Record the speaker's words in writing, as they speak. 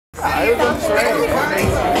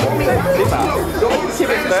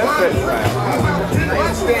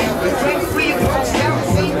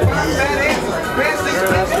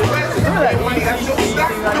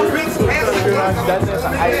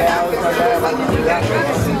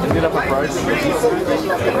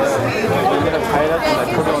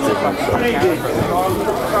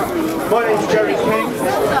My name's Jerry King.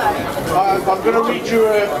 I'm going to read you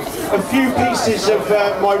a few pieces of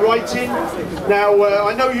my writing. Now,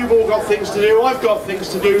 I know you've all got things to do, I've got things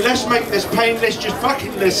to do. Let's make this painless, just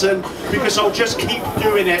fucking listen, because I'll just keep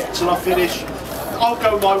doing it till I finish. I'll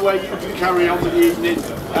go my way, you can carry on with the evening,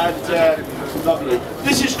 and lovely.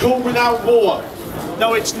 This is called Without War.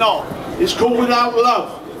 No, it's not. It's called Without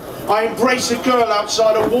Love. I embrace a girl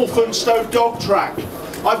outside a Walthamstow dog track.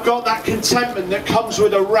 I've got that contentment that comes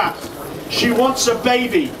with a rap. She wants a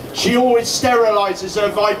baby. She always sterilises her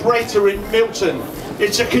vibrator in Milton.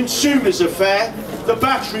 It's a consumer's affair. The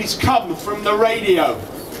batteries come from the radio.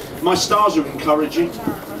 My stars are encouraging.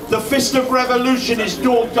 The fist of revolution is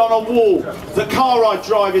daubed on a wall. The car I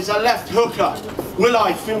drive is a left hooker. Will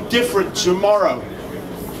I feel different tomorrow?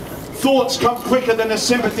 Thoughts come quicker than a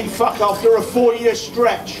sympathy fuck after a 4-year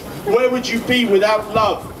stretch. Where would you be without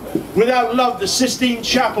love? Without love, the Sistine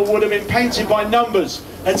Chapel would have been painted by numbers,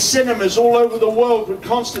 and cinemas all over the world would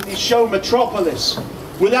constantly show Metropolis.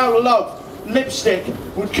 Without love, lipstick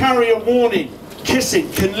would carry a warning.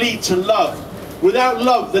 Kissing can lead to love. Without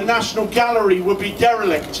love, the National Gallery would be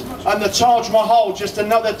derelict, and the Taj Mahal just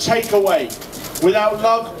another takeaway. Without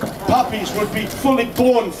love, puppies would be fully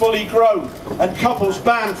born, fully grown, and couples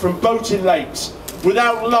banned from boating lakes.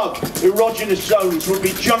 Without love, erogenous zones would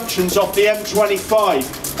be junctions off the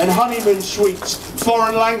M25, and honeymoon suites,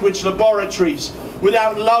 foreign language laboratories.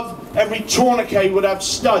 Without love, every tourniquet would have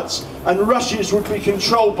studs, and rushes would be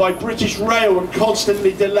controlled by British Rail and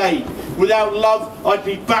constantly delayed. Without love, I'd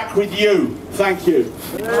be back with you. Thank you.